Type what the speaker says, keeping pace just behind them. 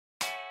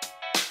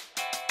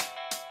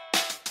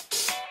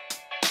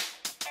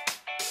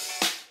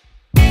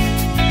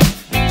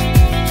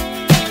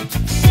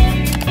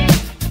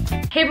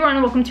Hey everyone,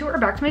 and welcome to or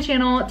back to my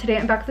channel. Today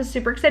I'm back with a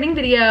super exciting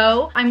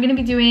video. I'm gonna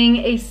be doing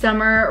a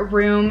summer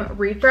room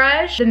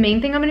refresh. The main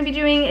thing I'm gonna be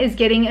doing is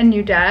getting a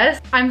new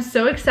desk. I'm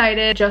so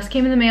excited. Just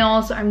came in the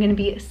mail, so I'm gonna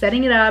be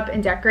setting it up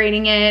and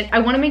decorating it. I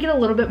wanna make it a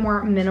little bit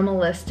more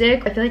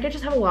minimalistic. I feel like I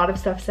just have a lot of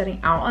stuff setting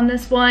out on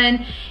this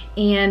one,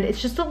 and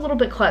it's just a little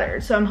bit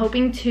cluttered. So I'm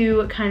hoping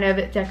to kind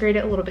of decorate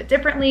it a little bit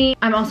differently.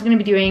 I'm also gonna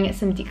be doing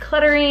some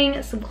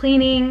decluttering, some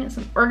cleaning,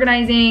 some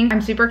organizing. I'm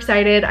super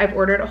excited. I've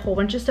ordered a whole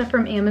bunch of stuff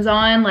from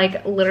Amazon.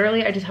 Like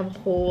literally, I just have a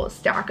whole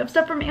stack of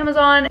stuff from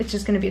Amazon. It's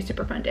just gonna be a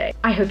super fun day.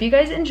 I hope you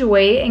guys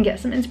enjoy and get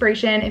some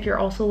inspiration if you're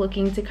also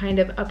looking to kind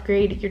of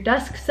upgrade your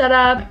desk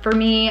setup. For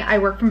me, I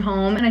work from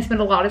home and I spend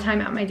a lot of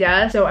time at my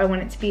desk, so I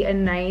want it to be a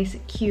nice,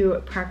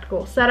 cute,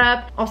 practical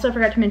setup. Also, I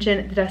forgot to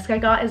mention, the desk I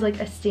got is like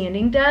a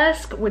standing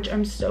desk, which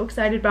I'm so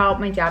excited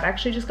about. My dad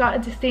actually just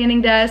got a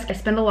standing desk. I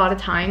spend a lot of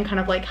time kind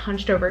of like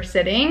hunched over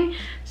sitting,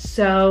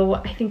 so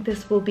I think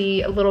this will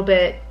be a little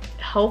bit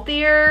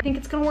healthier. I think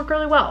it's gonna work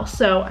really well,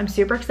 so I'm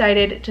super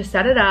excited to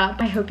set it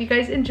up. I hope you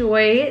guys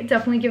enjoy.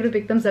 Definitely give it a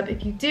big thumbs up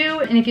if you do,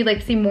 and if you'd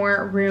like to see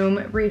more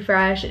room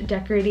refresh,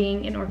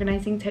 decorating, and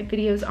organizing type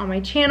videos on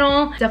my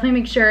channel, definitely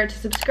make sure to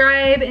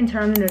subscribe and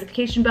turn on the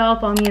notification bell.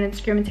 Follow me on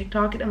Instagram and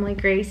TikTok at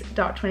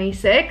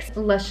emilygrace.26.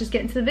 Let's just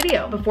get into the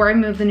video. Before I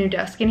move the new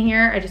desk in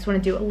here, I just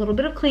want to do a little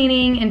bit of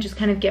cleaning and just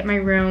kind of get my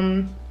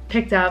room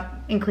picked up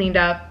and cleaned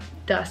up,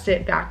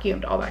 dusted,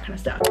 vacuumed, all that kind of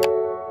stuff.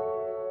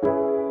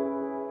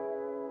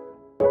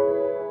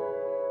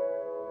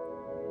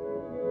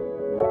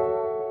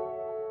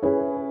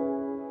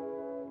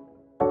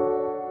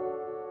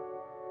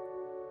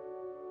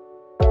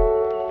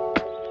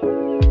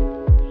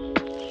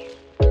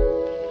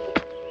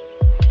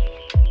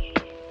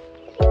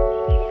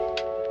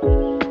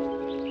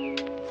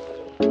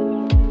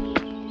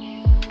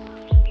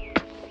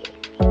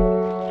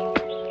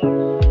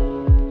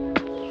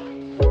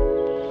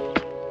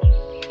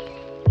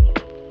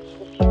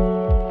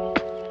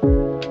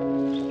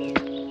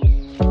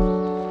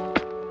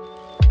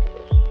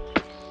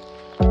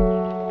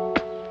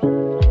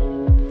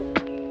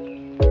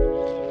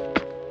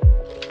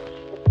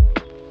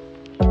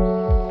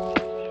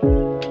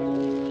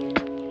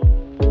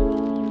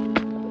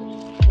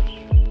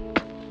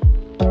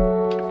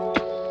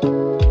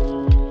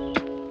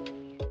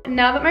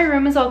 Now that my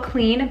room is all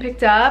clean and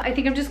picked up, I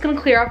think I'm just gonna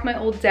clear off my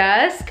old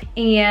desk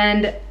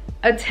and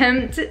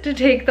attempt to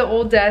take the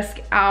old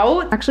desk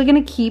out. I'm actually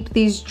gonna keep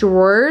these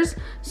drawers,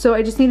 so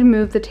I just need to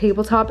move the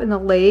tabletop and the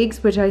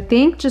legs, which I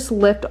think just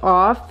lift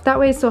off. That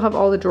way I still have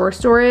all the drawer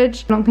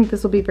storage. I don't think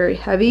this will be very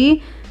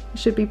heavy. It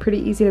should be pretty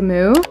easy to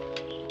move.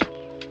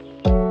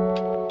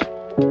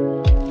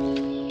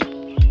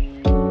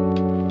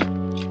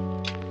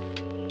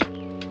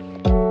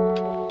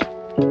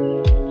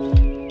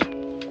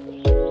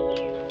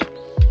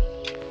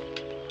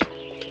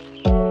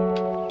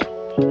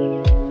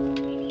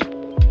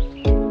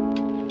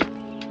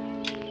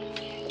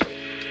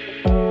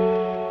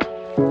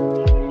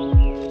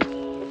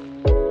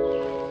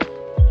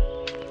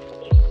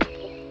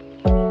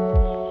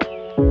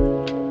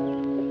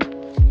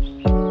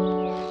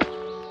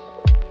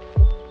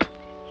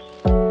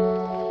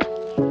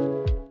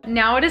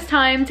 Now it is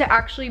time to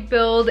actually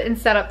build and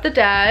set up the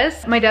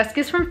desk. My desk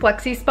is from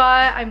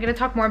FlexiSpot. I'm gonna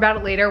talk more about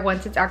it later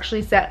once it's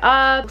actually set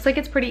up. Looks like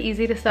it's pretty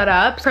easy to set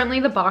up. Currently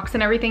the box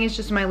and everything is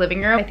just in my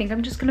living room. I think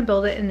I'm just gonna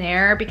build it in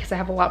there because I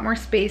have a lot more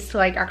space to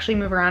like actually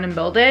move around and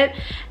build it.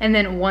 And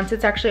then once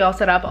it's actually all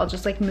set up, I'll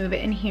just like move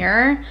it in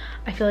here.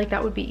 I feel like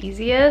that would be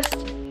easiest.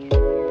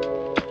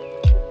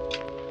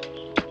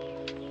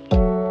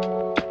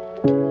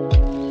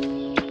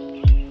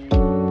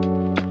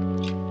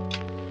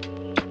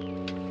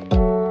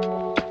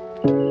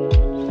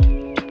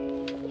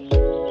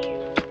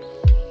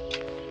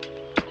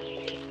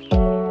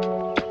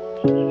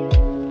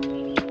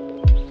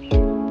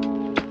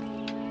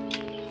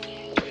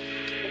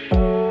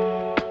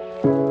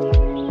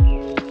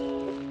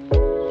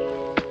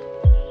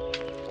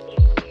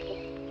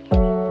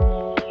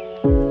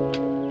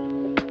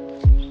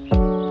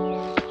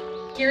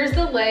 Here's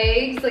the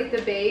legs, like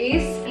the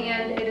base,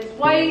 and it is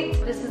white.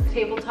 This is the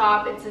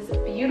tabletop. It's this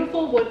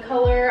beautiful wood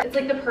color. It's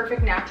like the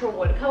perfect natural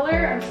wood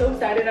color. I'm so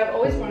excited. I've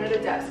always wanted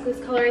a desk this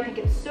color. I think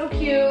it's so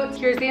cute.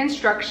 Here's the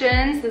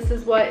instructions. This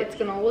is what it's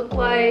gonna look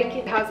like.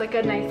 It has like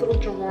a nice little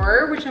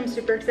drawer, which I'm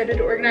super excited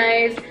to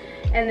organize.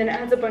 And then it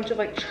has a bunch of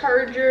like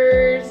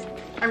chargers.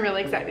 I'm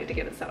really excited to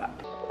get it set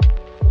up.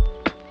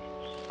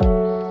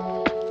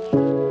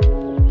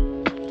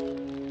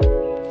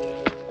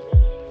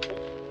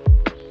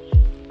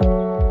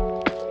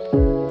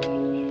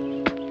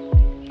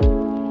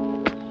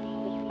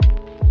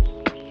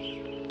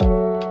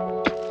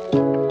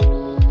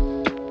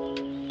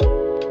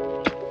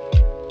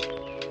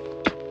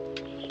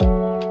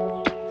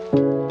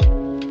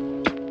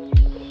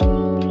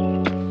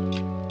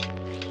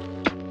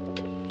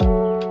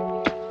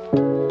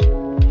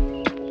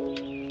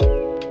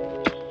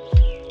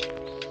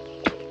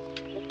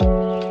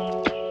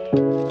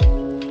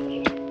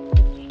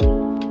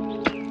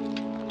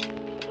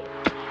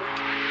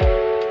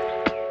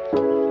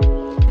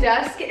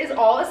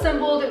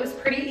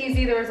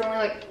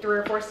 like 3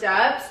 or 4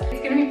 steps.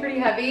 It's gonna be pretty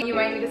heavy. You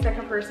might need a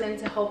second person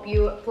to help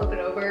you flip it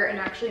over and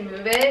actually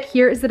move it.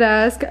 Here is the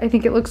desk. I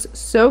think it looks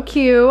so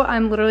cute.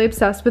 I'm literally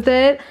obsessed with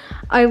it.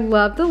 I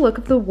love the look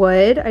of the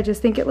wood. I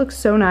just think it looks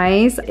so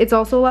nice. It's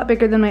also a lot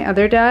bigger than my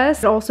other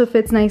desk. It also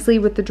fits nicely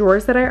with the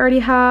drawers that I already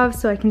have,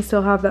 so I can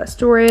still have that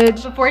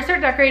storage. Before I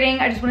start decorating,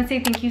 I just want to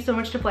say thank you so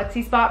much to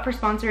FlexiSpot for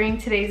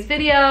sponsoring today's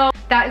video.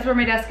 That is where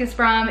my desk is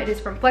from. It is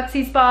from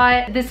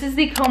FlexiSpot. This is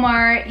the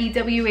Komar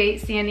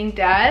EW8 standing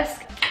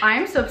desk.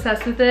 I'm so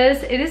obsessed with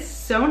this. It is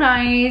so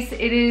nice.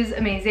 It is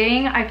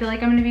amazing. I feel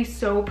like I'm gonna be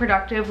so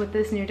productive with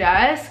this new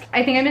desk.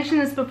 I think I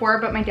mentioned this before,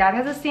 but my dad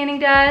has a standing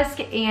desk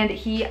and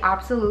he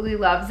absolutely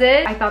loves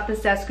it. I thought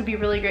this desk would be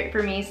really great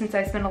for me since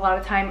I spend a lot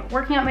of time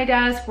working at my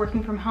desk,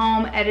 working from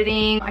home,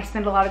 editing. I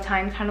spend a lot of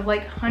time kind of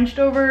like hunched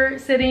over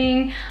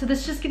sitting. So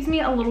this just gives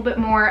me a little bit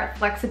more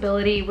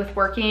flexibility with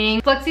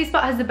working.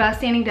 FlexiSpot has the best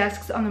standing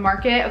desks on the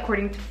market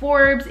according to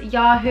Forbes,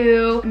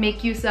 Yahoo,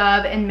 Make Use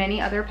Of, and many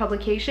other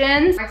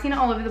publications. I've seen it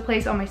all over the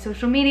place on my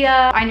social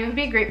media. I knew it would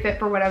be a great fit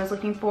for what I was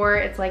looking for.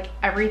 It's like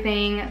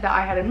everything that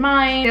I had in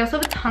mind. They also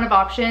have a ton of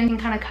options. You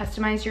can kind of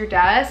customize your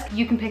desk.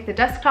 You can pick the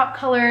desktop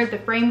color, the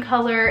frame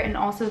color, and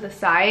also the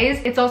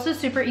size. It's also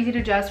super easy to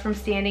adjust from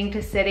standing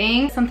to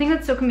sitting. Something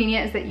that's so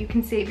convenient is that you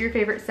can save your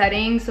favorite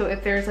settings. So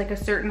if there's like a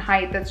certain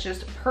height that's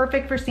just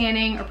perfect for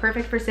standing or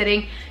perfect for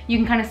sitting, you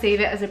can kind of save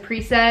it as a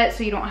preset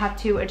so you don't have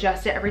to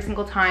adjust it every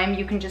single time.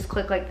 You can just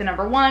click like the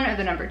number 1 or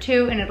the number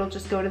 2 and it'll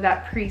just go to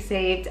that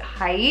pre-saved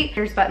height.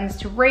 There's buttons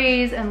to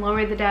raise and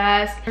lower the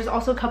desk. There's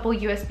also a couple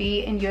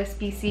USB and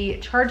USB-C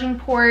charging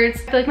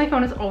ports. I feel like my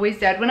phone is always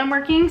dead when I'm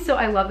working, so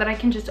I love that I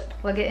can just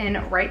plug it in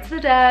right to the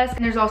desk.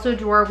 And there's also a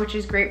drawer which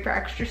is great for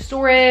extra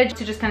storage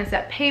to just kind of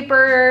set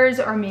papers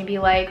or maybe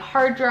like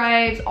hard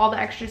drives, all the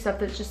extra stuff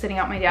that's just sitting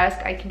out my desk,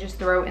 I can just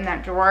throw in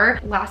that drawer.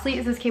 Lastly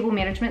is this cable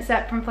management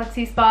set from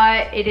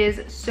FlexiSpot. It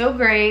is so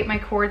great. My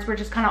cords were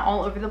just kind of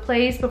all over the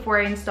place before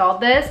I installed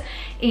this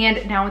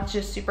and now it's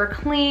just super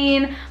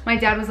clean. My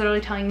dad was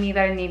literally telling me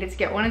that I needed to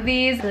get one of these.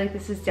 I feel like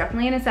this is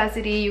definitely a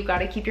necessity. You got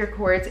to keep your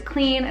cords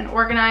clean and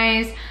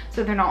organized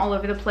so they're not all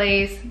over the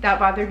place. That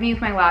bothered me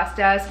with my last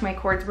desk. My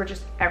cords were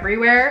just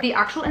everywhere. The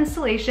actual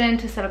installation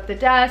to set up the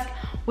desk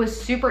was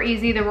super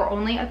easy. There were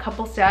only a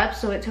couple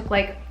steps, so it took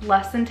like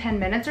less than 10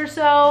 minutes or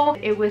so.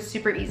 It was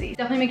super easy.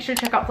 Definitely make sure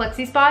to check out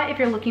FlexiSpot if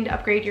you're looking to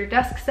upgrade your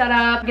desk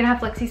setup. I'm gonna have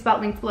FlexiSpot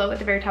linked below at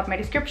the very top of my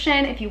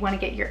description if you want to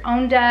get your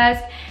own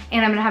desk,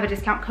 and I'm gonna have a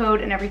discount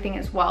code and everything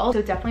as well,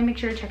 so definitely make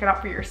sure to check it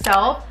out for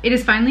yourself. It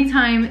is finally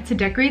time to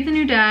decorate the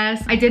new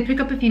desk. I did pick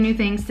up a few new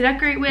things to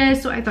decorate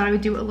with, so I thought I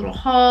would do a little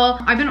haul.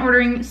 I've been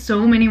ordering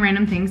so many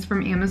random things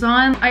from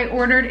Amazon. I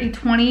ordered a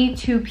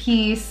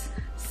 22-piece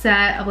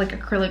set of like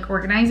acrylic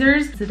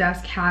organizers. The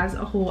desk has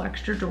a whole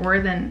extra drawer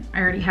than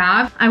I already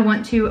have. I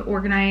want to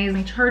organize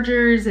my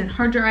chargers and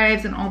hard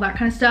drives and all that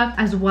kind of stuff,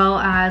 as well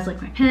as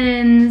like my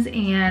pens,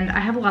 and I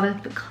have a lot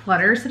of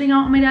clutter sitting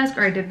out on my desk,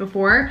 or I did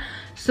before.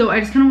 So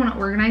I just kind of want to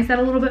organize that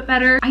a little bit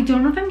better. I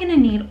don't know if I'm going to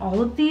need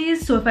all of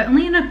these. So if I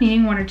only end up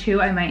needing 1 or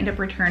 2, I might end up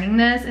returning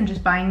this and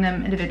just buying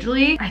them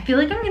individually. I feel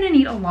like I'm going to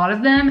need a lot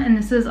of them, and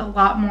this is a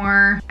lot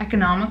more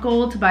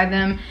economical to buy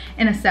them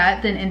in a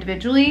set than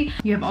individually.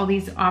 You have all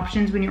these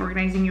options when you're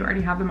organizing. You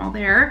already have them all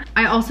there.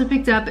 I also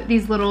picked up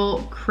these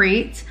little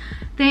crate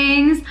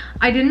things.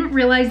 I didn't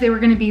realize they were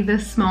going to be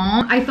this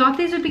small. I thought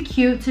these would be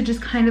cute to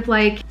just kind of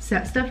like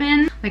set stuff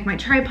in, like my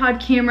tripod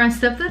camera,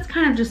 stuff that's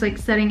kind of just like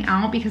setting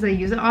out because I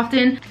use it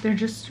often. They're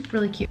just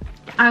really cute.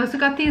 I also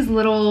got these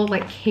little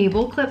like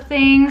cable clip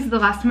things. The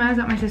last time I was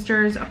at my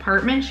sister's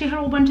apartment, she had a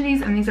whole bunch of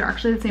these, and these are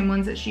actually the same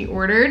ones that she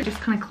ordered. Just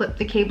kind of clip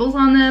the cables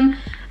on them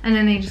and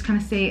then they just kind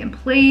of stay in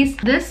place.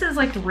 This is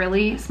like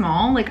really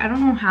small. Like I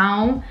don't know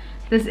how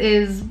this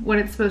is what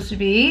it's supposed to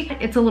be.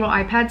 It's a little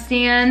iPad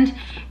stand,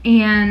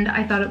 and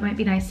I thought it might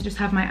be nice to just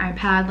have my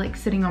iPad like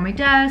sitting on my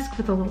desk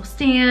with a little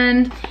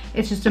stand.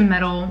 It's just a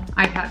metal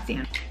iPad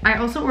stand. I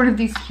also ordered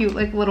these cute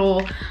like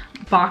little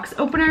box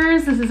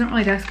openers. This isn't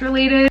really desk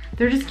related.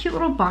 They're just cute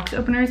little box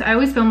openers. I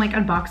always film like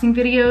unboxing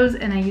videos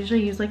and I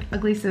usually use like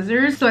ugly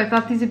scissors. So I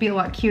thought these would be a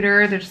lot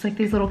cuter. They're just like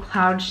these little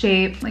cloud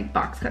shaped like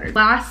box cutters.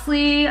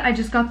 Lastly, I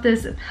just got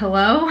this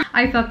pillow.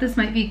 I thought this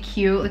might be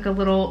cute, like a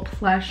little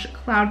plush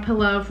cloud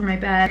pillow for my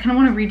bed. I kind of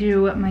want to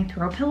redo my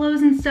throw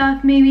pillows and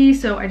stuff maybe.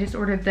 So I just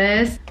ordered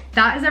this.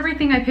 That is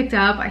everything I picked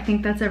up. I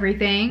think that's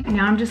everything. And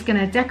now I'm just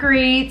gonna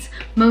decorate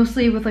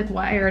mostly with like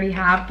what I already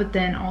have, but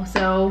then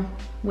also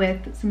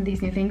with some of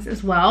these new things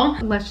as well.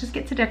 Let's just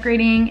get to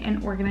decorating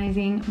and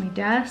organizing my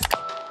desk.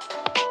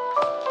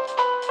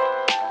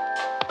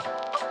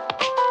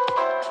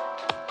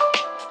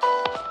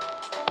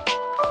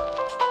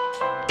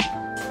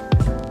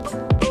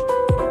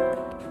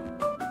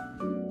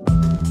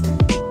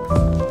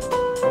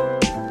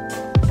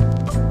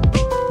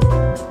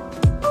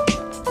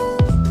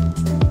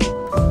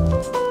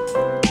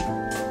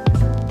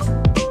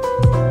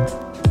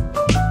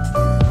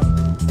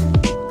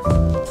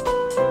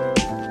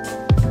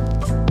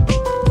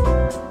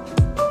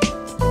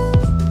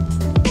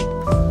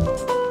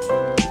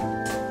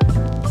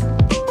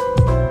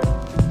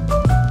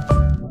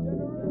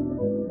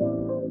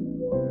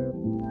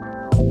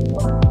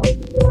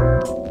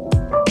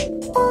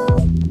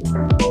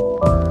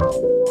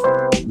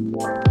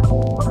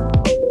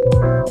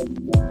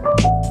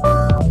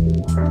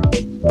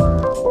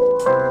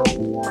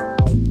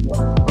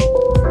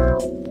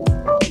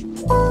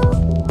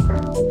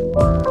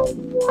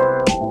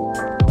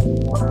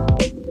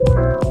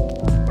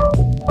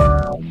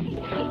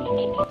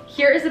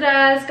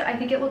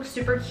 think it looks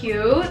super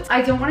cute.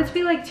 I don't want it to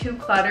be like too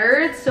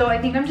cluttered, so I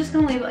think I'm just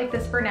gonna leave it like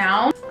this for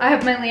now. I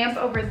have my lamp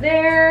over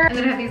there, and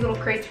then I have these little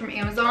crates from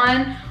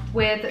Amazon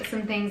with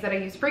some things that I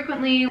use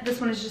frequently. This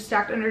one is just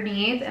stacked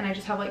underneath, and I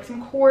just have like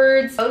some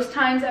cords. Most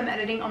times I'm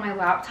editing on my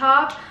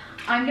laptop.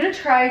 I'm gonna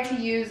try to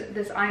use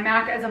this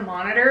iMac as a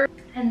monitor.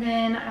 And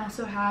then I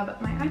also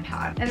have my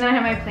iPad. And then I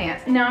have my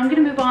plants. Now I'm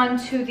gonna move on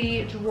to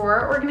the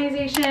drawer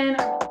organization.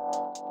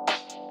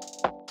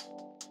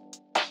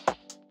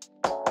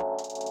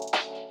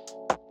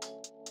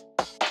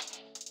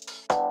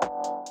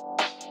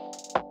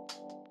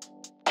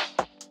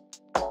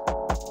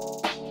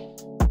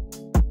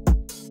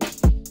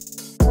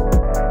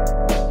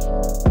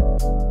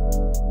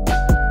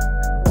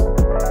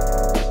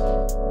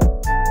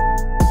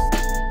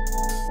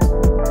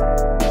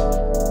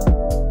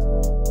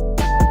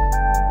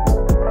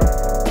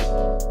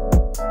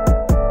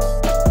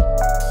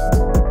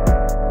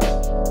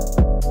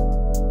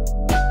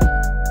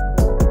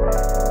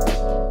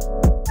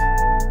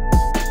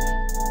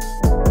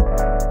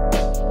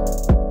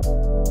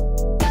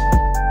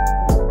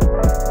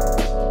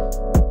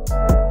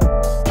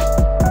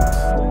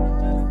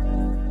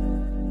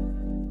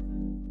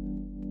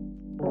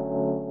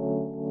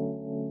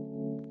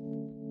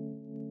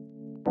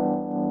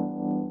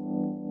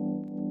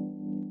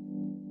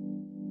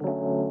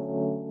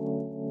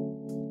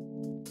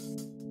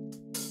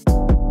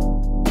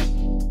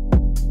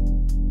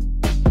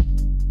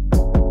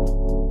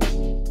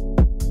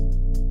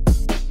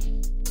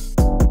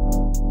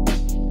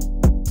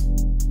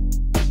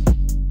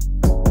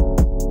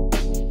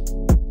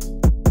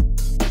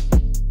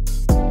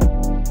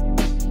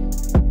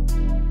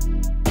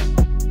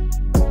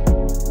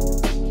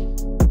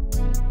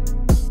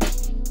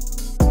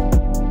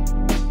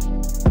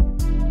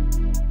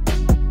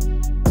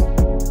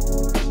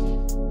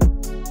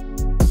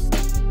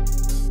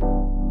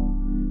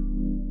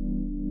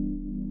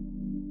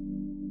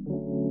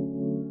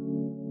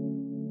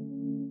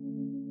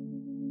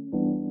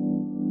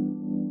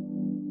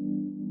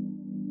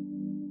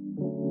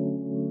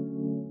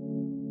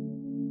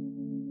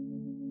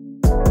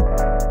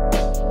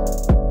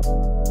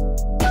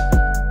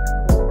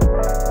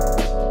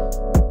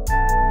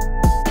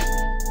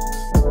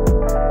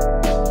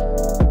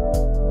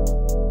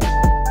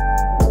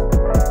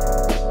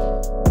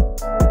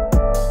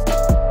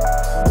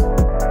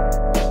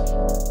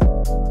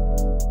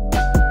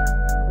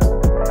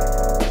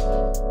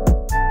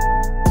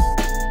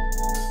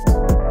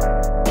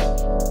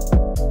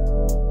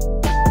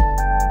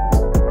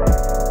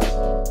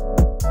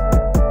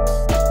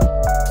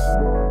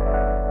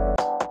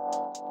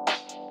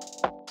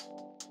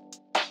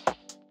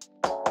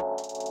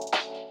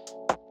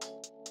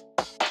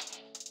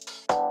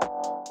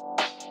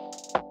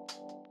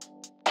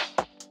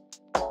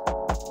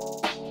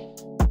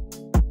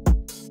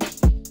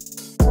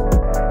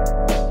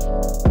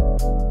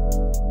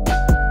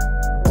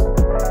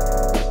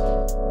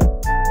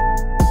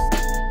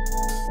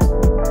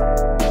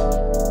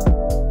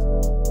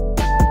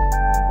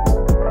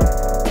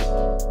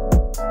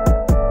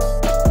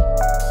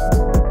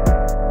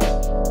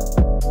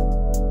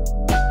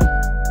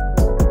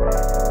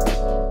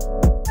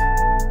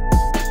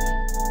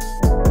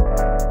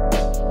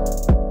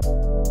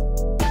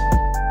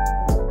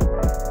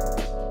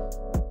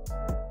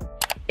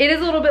 It is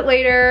a little bit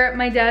later.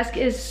 My desk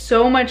is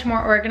so much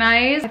more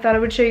organized. I thought I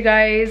would show you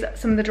guys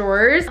some of the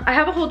drawers. I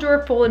have a whole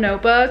drawer full of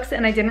notebooks,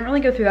 and I didn't really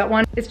go through that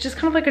one. It's just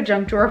kind of like a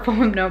junk drawer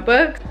full of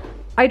notebooks.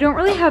 I don't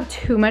really have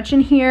too much in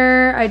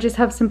here. I just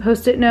have some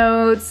Post-it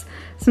notes,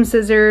 some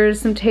scissors,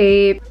 some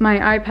tape,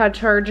 my iPad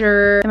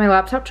charger, and my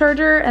laptop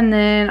charger. And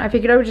then I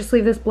figured I would just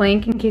leave this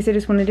blank in case I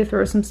just wanted to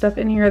throw some stuff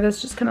in here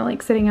that's just kind of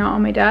like sitting out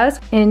on my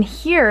desk. In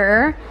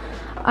here,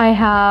 I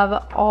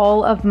have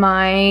all of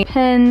my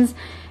pens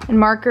and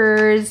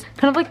markers,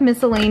 kind of like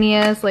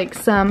miscellaneous, like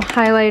some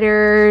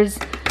highlighters,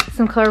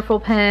 some colorful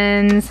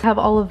pens. I have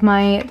all of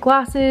my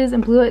glasses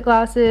and blue light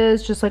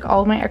glasses, just like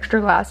all of my extra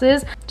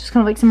glasses, just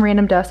kind of like some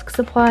random desk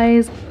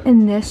supplies.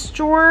 In this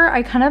drawer,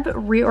 I kind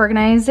of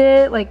reorganized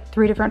it like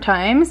 3 different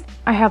times.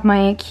 I have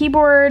my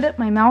keyboard,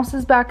 my mouse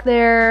is back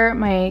there,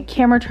 my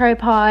camera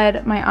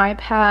tripod, my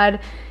iPad,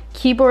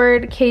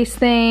 keyboard case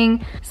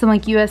thing, some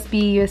like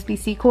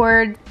USB-C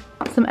cord,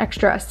 some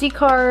extra SD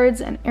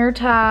cards, an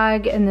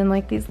AirTag, and then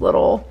like these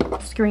little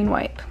screen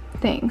wipe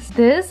things.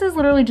 This is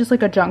literally just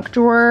like a junk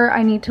drawer.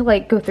 I need to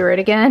like go through it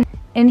again.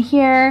 In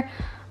here,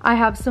 I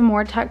have some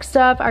more tech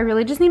stuff. I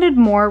really just needed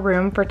more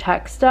room for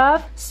tech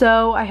stuff.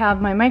 So I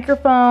have my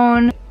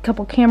microphone, a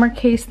couple camera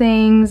case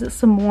things,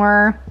 some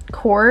more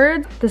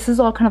cords. This is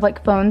all kind of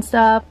like phone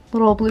stuff,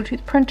 little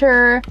Bluetooth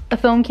printer, a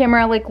film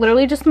camera, like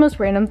literally just the most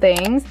random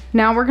things.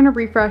 Now we're gonna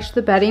refresh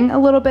the bedding a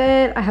little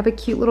bit. I have a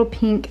cute little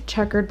pink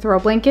checkered throw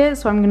blanket,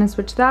 so I'm gonna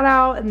switch that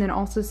out and then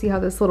also see how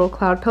this little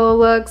cloud pillow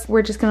looks.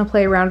 We're just gonna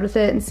play around with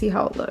it and see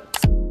how it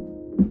looks.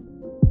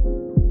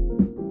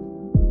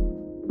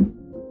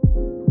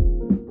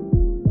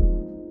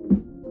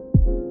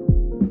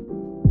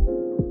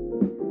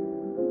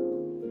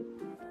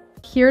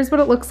 here's what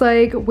it looks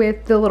like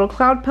with the little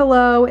cloud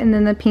pillow and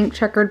then the pink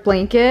checkered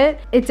blanket.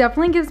 It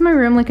definitely gives my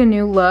room like a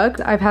new look.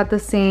 I've had the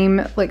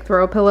same like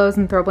throw pillows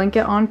and throw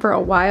blanket on for a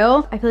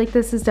while. I feel like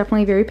this is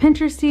definitely very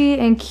Pinteresty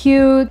and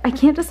cute. I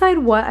can't decide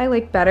what I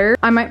like better.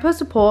 I might post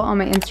a poll on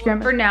my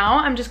Instagram. For now,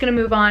 I'm just gonna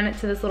move on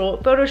to this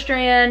little photo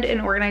strand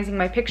and organizing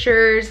my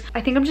pictures.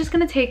 I think I'm just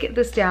gonna take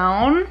this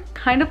down,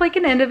 kind of like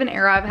an end of an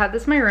era. I've had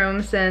this in my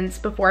room since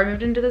before I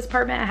moved into this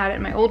apartment. I had it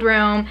in my old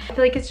room. I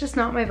feel like it's just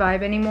not my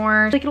vibe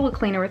anymore. I feel like it'll look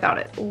cleaner without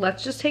it.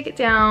 Let's just take it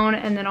down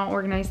and then I'll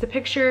organize the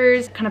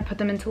pictures, kind of put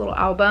them into little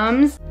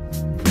albums.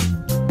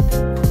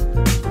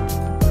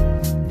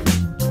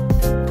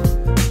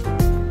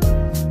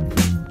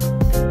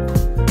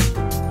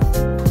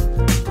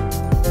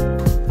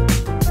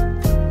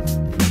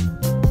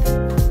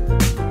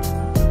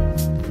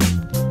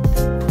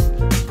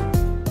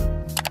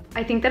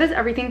 I think that is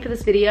everything for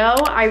this video.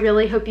 I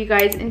really hope you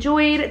guys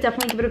enjoyed.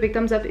 Definitely give it a big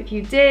thumbs up if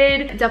you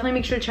did. Definitely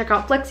make sure to check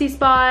out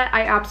FlexiSpot.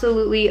 I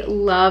absolutely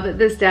love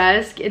this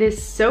desk. It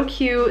is so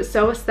cute,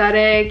 so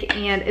aesthetic,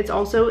 and it's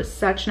also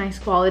such nice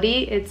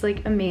quality. It's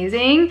like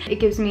amazing. It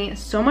gives me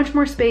so much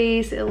more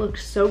space. It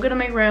looks so good in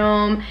my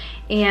room,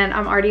 and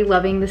I'm already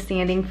loving the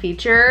standing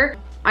feature.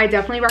 I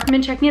definitely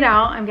recommend checking it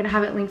out. I'm gonna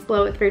have it linked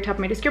below at the very top of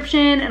my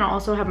description, and I'll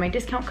also have my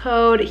discount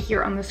code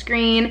here on the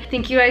screen.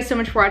 Thank you guys so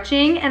much for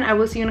watching, and I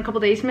will see you in a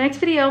couple days for my next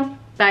video.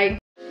 Bye.